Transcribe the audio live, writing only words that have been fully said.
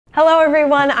Hello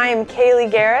everyone, I am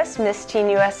Kaliegh Garris, Miss Teen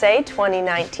USA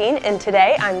 2019, and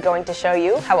today I'm going to show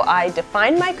you how I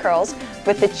define my curls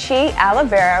with the Chi Aloe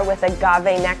Vera with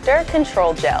Agave Nectar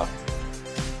Control Gel.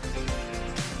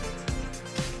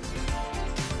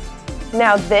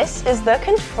 Now this is the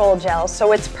control gel,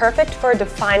 so it's perfect for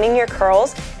defining your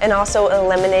curls and also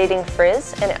eliminating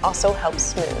frizz, and it also helps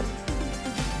smooth.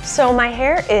 So my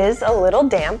hair is a little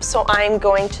damp, so I'm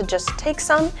going to just take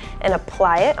some and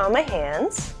apply it on my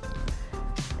hands.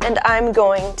 And I'm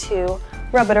going to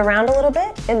rub it around a little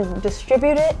bit and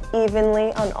distribute it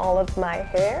evenly on all of my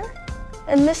hair.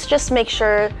 And this just makes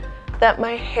sure that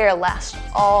my hair lasts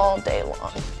all day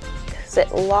long because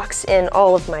it locks in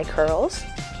all of my curls.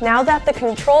 Now that the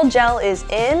control gel is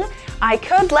in, I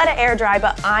could let it air dry,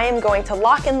 but I am going to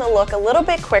lock in the look a little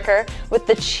bit quicker with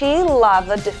the Chi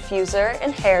Lava Diffuser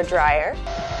and Hair Dryer.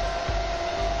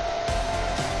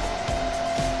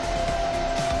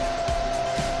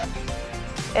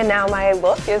 And now my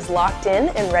look is locked in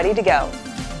and ready to go.